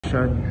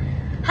Action!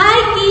 Hi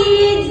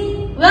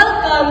kids!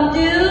 Welcome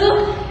to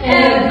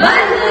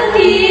Ekom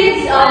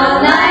Kids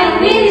Online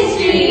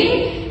Ministry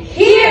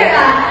here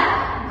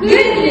at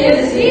Good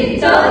News with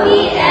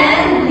Tony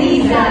and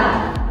Lisa.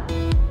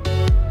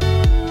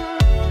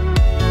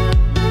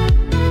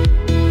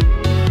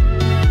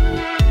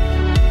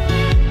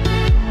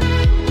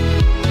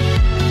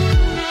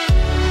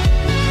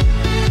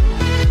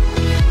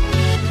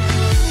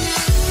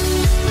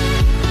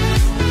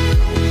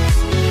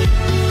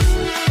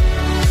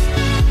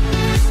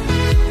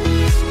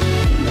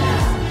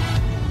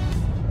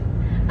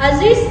 As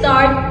we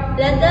start,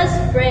 let us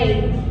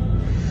pray.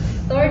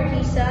 Lord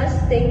Jesus,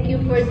 thank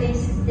you for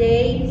this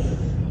day.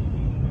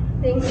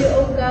 Thank you,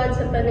 O God,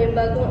 sa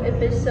panibagong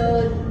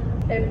episode.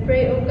 I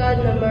pray, O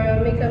God, na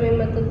marami kaming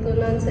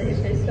matutunan sa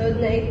episode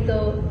na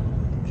ito.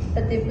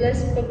 At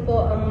i-bless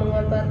po ang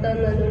mga bata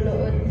na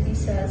nanonood,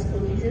 Jesus.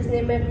 In Jesus'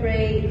 name I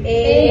pray.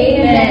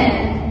 Amen.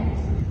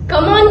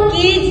 Come on,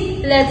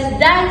 kids! Let's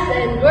dance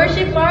and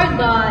worship our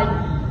God.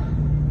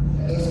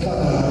 Let's go.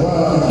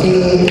 1,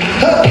 2,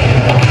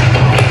 3.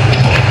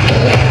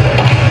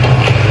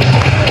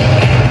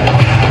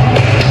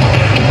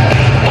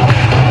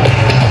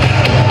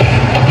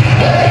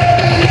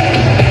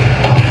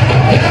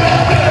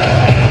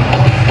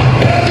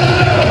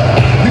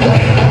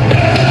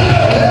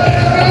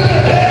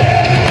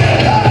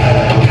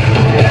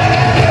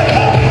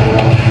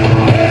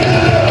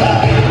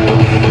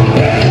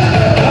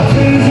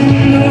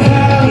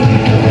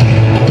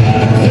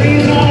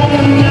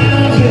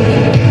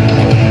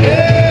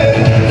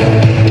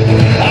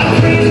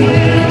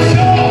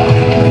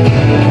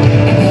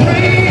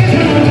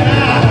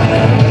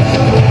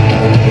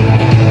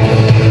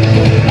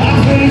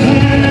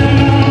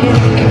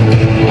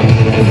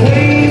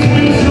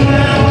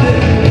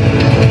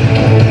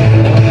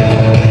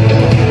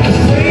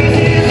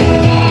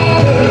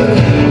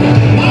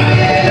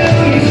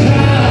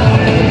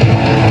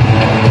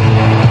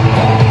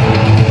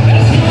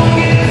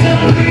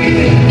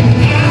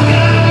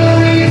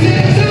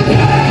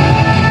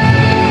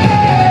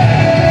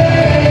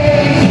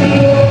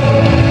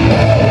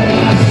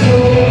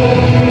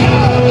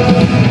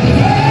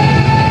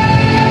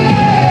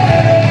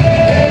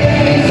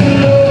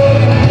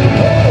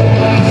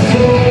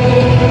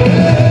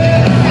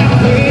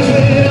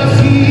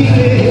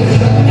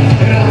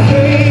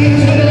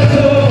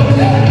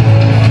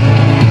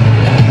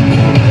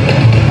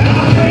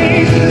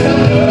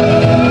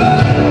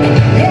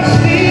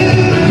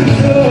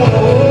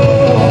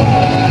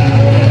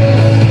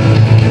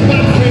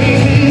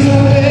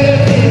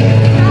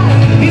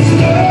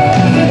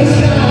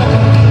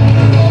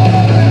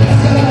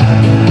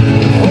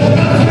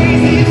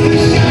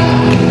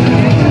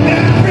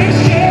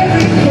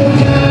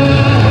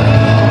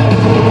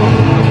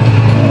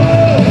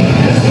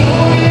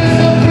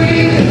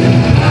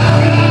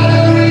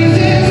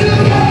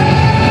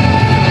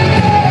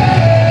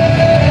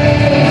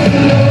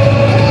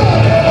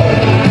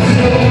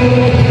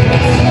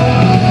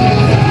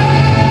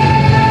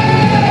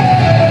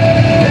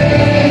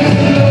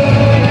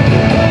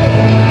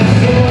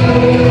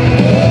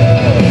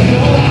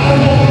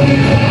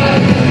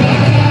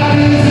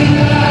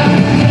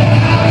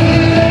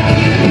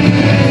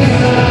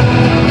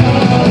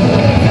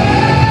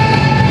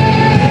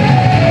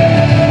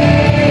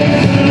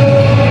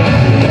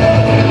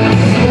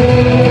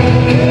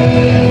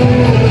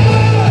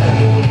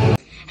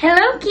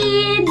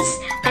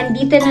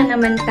 Andito na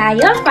naman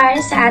tayo para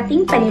sa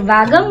ating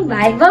panibagong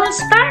Bible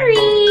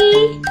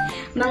story!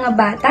 Mga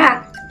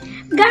bata,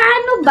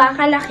 gaano ba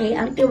kalaki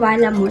ang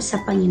tiwala mo sa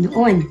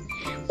Panginoon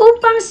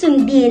upang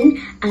sundin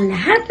ang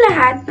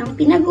lahat-lahat ng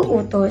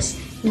pinag-uutos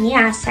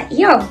niya sa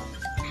iyo?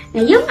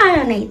 Ngayong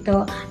araw na ito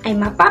ay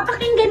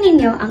mapapakinggan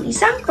ninyo ang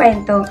isang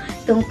kwento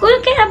tungkol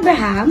kay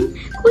Abraham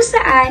kung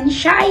saan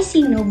siya ay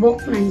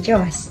sinubok ng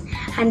Diyos.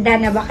 Handa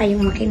na ba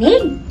kayong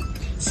makinig?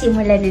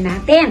 Simulan na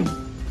natin!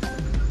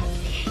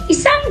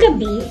 Isang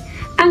gabi,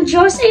 ang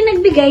Diyos ay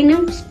nagbigay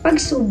ng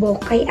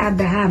pagsubok kay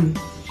Abraham.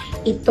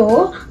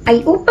 Ito ay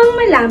upang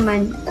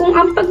malaman kung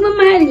ang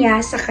pagmamahal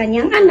niya sa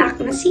kanyang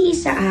anak na si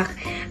Isaac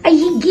ay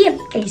higit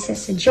kaysa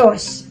sa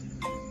Diyos.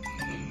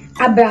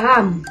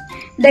 Abraham,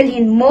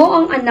 dalhin mo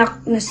ang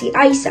anak na si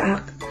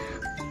Isaac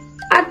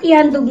at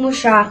ihandog mo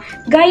siya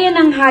gaya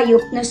ng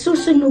hayop na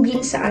susunugin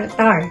sa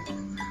altar.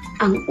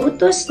 Ang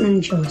utos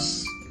ng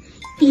Diyos.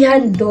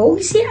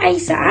 Ihandog si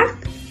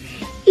Isaac?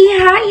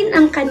 Ihain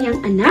ang kanyang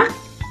anak?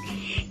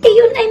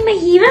 Iyon ay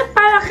mahirap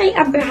para kay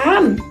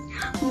Abraham.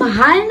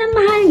 Mahal na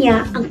mahal niya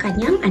ang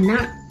kanyang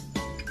anak.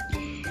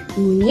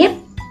 Ngunit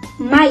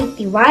may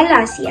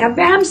tiwala si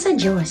Abraham sa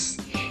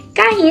Diyos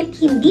kahit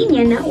hindi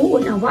niya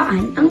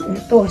nauunawaan ang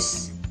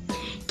utos.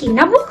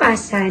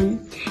 Kinabukasan,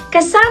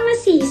 kasama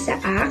si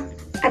Isaac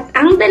at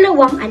ang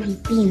dalawang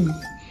alipin.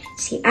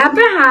 Si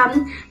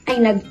Abraham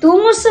ay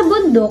nagtungo sa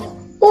bundok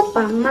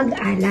upang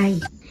mag-alay.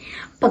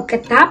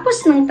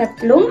 Pagkatapos ng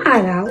 3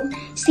 araw,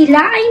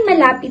 sila ay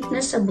malapit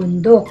na sa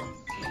bundok.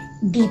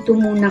 Dito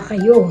muna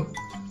kayo,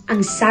 ang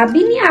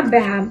sabi ni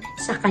Abraham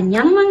sa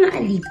kanyang mga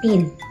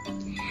alipin.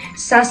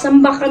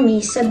 Sasamba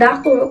kami sa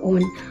dako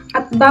roon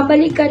at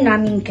babalikan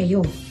namin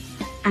kayo.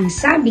 Ang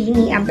sabi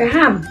ni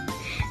Abraham.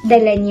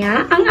 Dala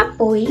niya ang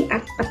apoy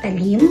at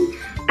patalim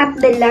at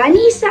dala ni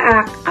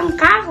Isaac ang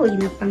kahoy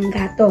na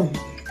panggatong.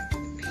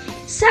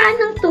 Saan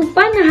ang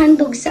tupa na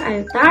handog sa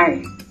altar?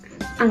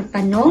 Ang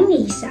tanong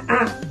ni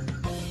Isaac.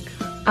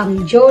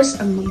 Ang Diyos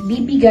ang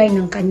magbibigay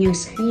ng kanyang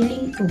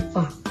sariling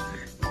tupa.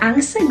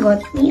 Ang sagot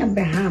ni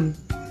Abraham.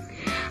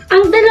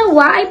 Ang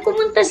dalawa ay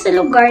pumunta sa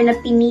lugar na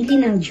pinili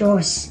ng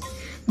Diyos.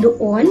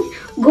 Doon,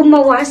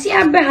 gumawa si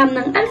Abraham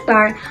ng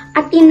altar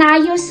at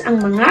inayos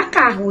ang mga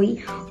kahoy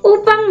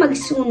upang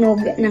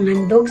magsunog ng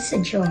handog sa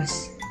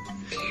Diyos.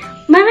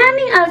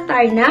 Maraming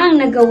altar na ang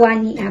nagawa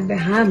ni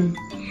Abraham,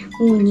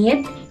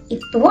 ngunit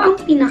ito ang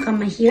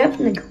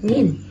pinakamahirap na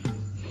gawin.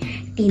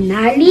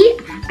 Tinali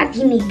at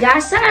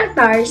hiniga sa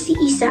altar si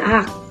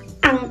Isaac.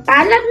 Ang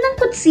talab ng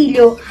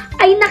kutsilyo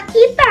ay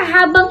nakita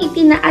habang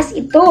itinaas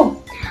ito.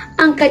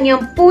 Ang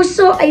kanyang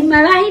puso ay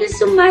marahil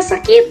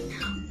sumasakit,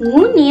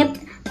 ngunit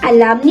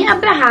alam ni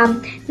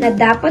Abraham na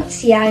dapat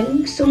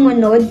siyang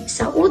sumunod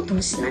sa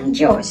utos ng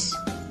Diyos.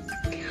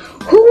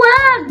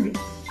 Huwag!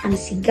 Ang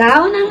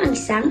sigaw ng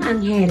isang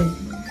anghel.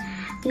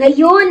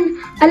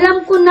 Ngayon,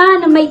 alam ko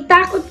na may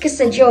takot ka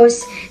sa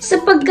Diyos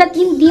sapagkat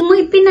hindi mo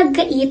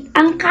ipinaggait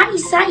ang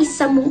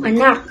kaisa-isa mong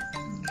anak.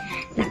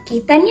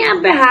 Nakita ni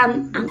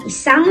Abraham ang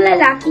isang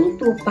lalaking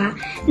tupa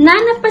na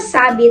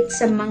napasabit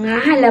sa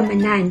mga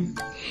halamanan.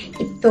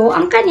 Ito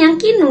ang kanyang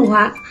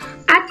kinuha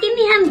at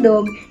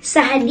inihandog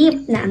sa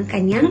halip na ang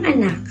kanyang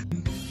anak.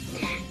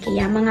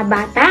 Kaya mga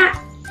bata,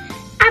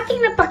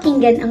 ating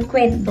napakinggan ang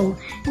kwento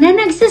na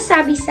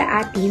nagsasabi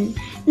sa atin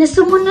na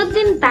sumunod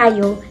din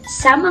tayo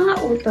sa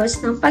mga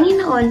utos ng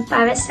Panginoon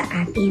para sa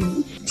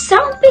atin. Sa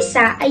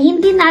umpisa ay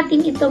hindi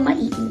natin ito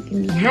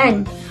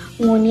maiintindihan.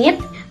 Ngunit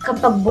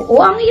kapag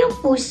buo ang iyong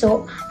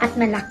puso at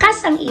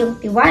malakas ang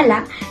iyong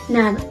tiwala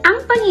na ang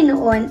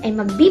Panginoon ay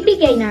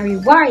magbibigay ng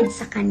reward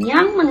sa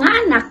kanyang mga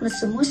anak na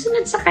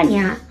sumusunod sa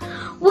kanya,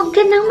 huwag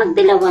ka nang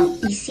magdalawang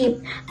isip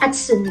at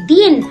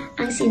sundin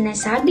ang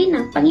sinasabi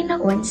ng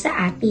Panginoon sa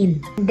atin.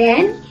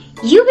 Then,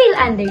 you will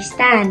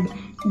understand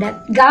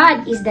that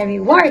God is the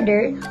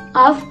rewarder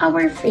of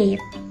our faith.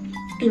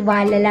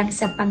 Tiwala lang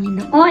sa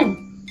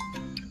Panginoon.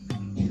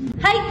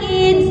 Hi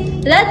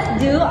kids! Let's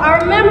do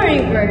our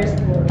memory verse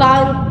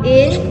found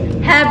in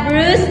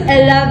Hebrews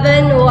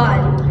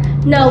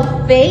 11:1.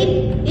 Now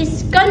faith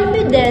is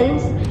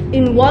confidence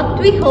in what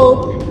we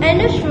hope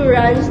and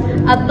assurance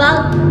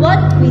about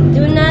what we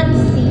do not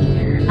see.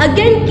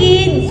 Again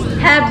kids,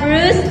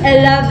 Hebrews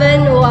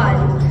 11:1.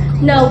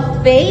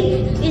 Now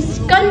faith is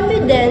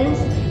confidence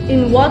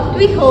in what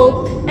we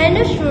hope and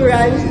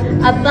assurance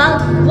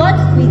about what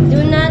we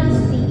do not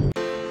see.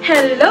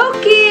 Hello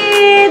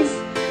kids!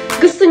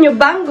 Gusto nyo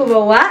bang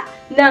gumawa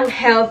ng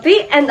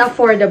healthy and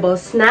affordable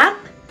snack?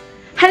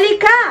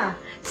 Halika!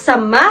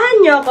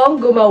 Samahan nyo akong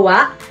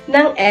gumawa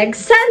ng egg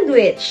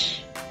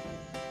sandwich!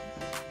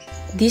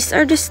 These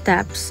are the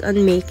steps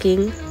on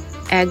making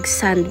egg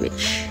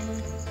sandwich.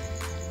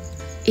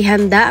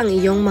 Ihanda ang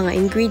iyong mga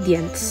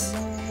ingredients.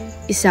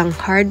 Isang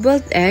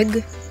hard-boiled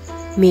egg,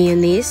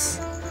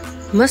 mayonnaise,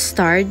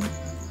 mustard,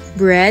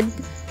 bread,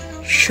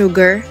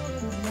 sugar,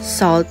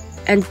 salt,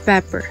 and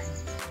pepper.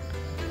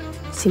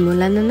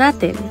 Simulan na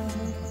natin.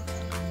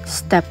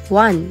 Step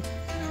 1.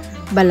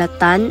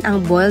 Balatan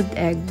ang boiled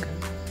egg.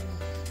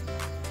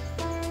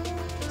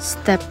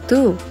 Step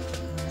 2.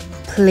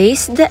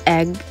 Place the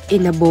egg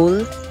in a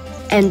bowl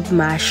and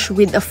mash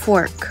with a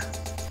fork.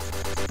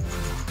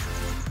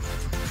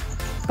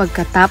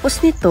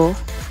 Pagkatapos nito,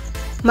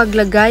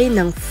 maglagay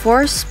ng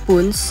 4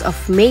 spoons of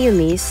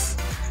mayonnaise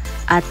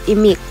at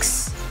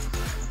i-mix.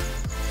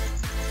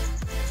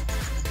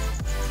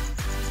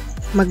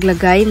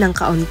 Maglagay ng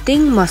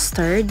kaunting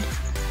mustard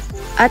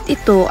at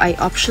ito ay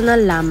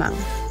optional lamang.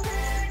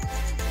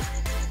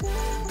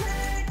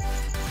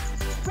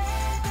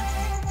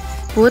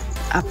 Put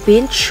a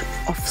pinch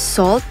of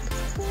salt,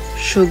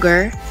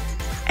 sugar,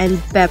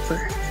 and pepper.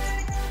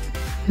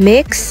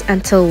 Mix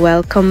until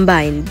well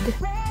combined.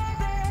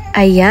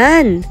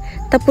 Ayan!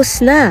 Tapos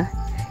na!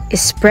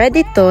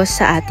 Spread ito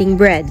sa ating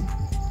bread.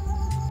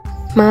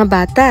 Mga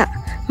bata,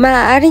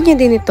 maaari nyo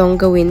din itong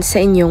gawin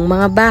sa inyong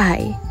mga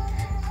bahay.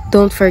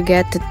 Don't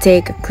forget to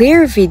take a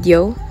clear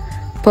video,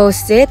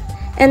 post it,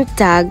 and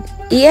tag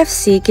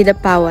EFC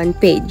Kidapawan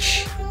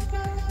page.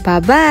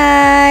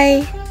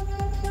 Bye-bye!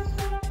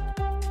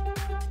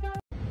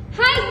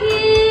 Hi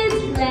kids!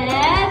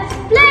 Let's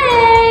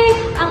play!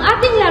 Ang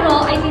ating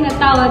laro ay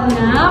tinatawag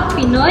na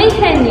Pinoy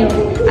Henyo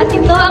at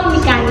ito ang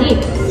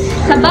mechanics.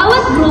 Sa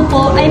bawat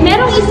grupo ay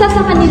merong isa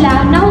sa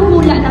kanila na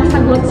huhula ng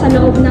sagot sa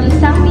loob ng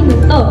 1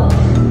 minuto.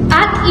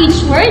 At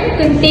each word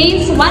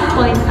contains 1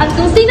 point. At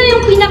kung sino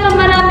yung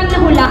pinakamaraming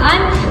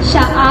nahulaan,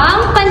 siya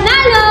ang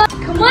panalo!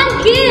 Come on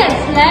kids!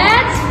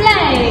 Let's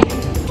play!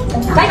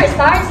 Timer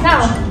starts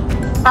now.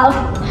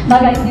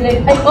 Bagay,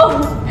 delay. Ay,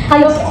 oh!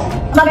 Hayos.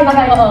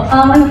 Bagay, oo.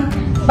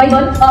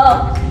 Bible? Oo.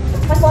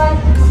 First one.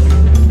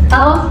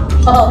 Tao?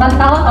 Oo.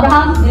 Tao?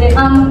 Abraham? Delay.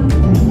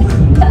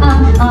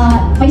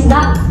 May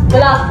isda?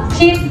 Wala.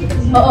 Chip.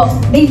 Oo.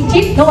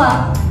 Chip.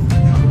 Noah.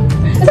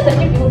 Basta sa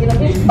chip yung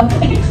ginapin.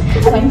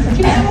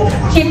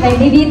 Chip kay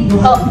David.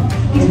 Oo.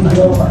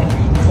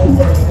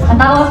 Ang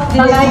tao.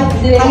 Bagay.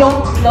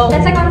 Ayok. Slow.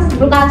 10 seconds.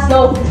 Brutal.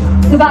 Slow.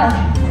 Lugar.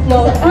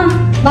 Slow.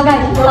 Bagay.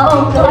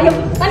 Tao. Ayok.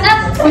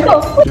 Panas.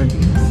 Ito.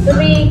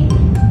 3.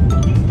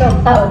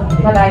 Tao.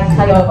 Bagay.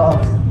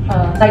 Ayok.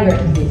 Tiger.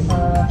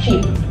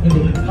 Sheep.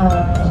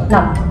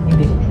 Lamb.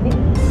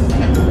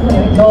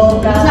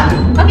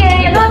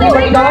 Okay, another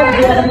for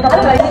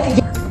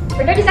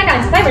 30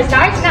 seconds. Timer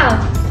starts now.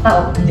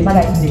 Tao,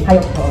 bagay,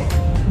 hayop,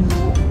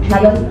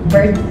 lion,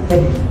 bird,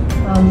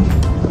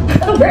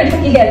 anong bird?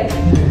 Eagle.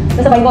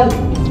 Nasa Bible.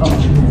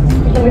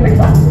 Ito may bird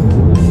pa.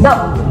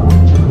 Dove.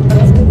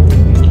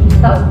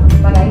 Tao,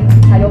 bagay,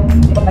 hayop,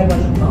 ito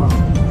Bible.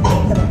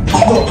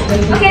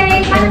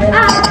 Okay, time's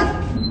up.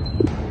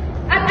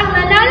 At ang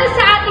nanalo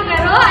sa ating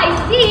laro ay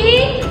si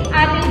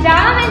Ate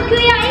Jam and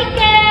Kuya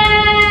Ekom.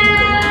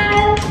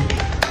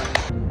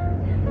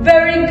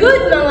 Very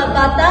good mga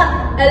bata!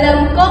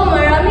 Alam ko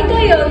marami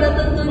kayo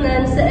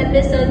natutunan sa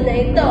episode na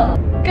ito.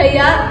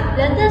 Kaya,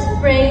 let us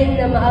pray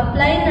na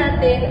ma-apply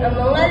natin ang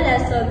mga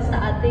lessons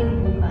sa ating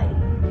buhay.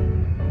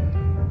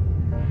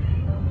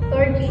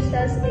 Lord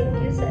Jesus, thank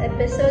you sa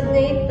episode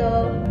na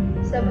ito,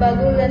 sa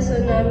bagong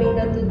lesson namin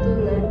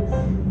natutunan.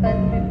 At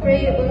we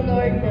pray, O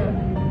Lord, na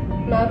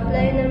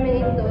ma-apply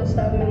namin ito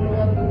sa aming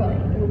mga buhay.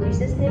 In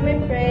Jesus' name I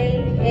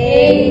pray.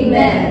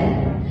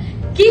 Amen!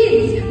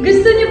 Kids,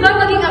 gusto niyo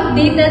ba maging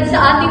updated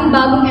sa ating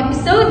bagong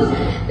episode?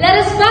 Let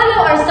us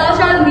follow our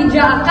social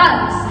media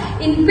accounts.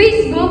 In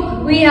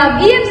Facebook, we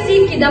have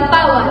EFC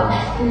Kidapawan.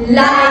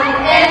 Like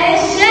and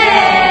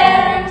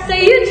share! Sa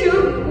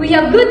YouTube, we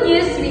have Good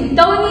News with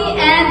Tony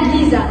and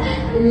Liza.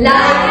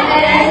 Like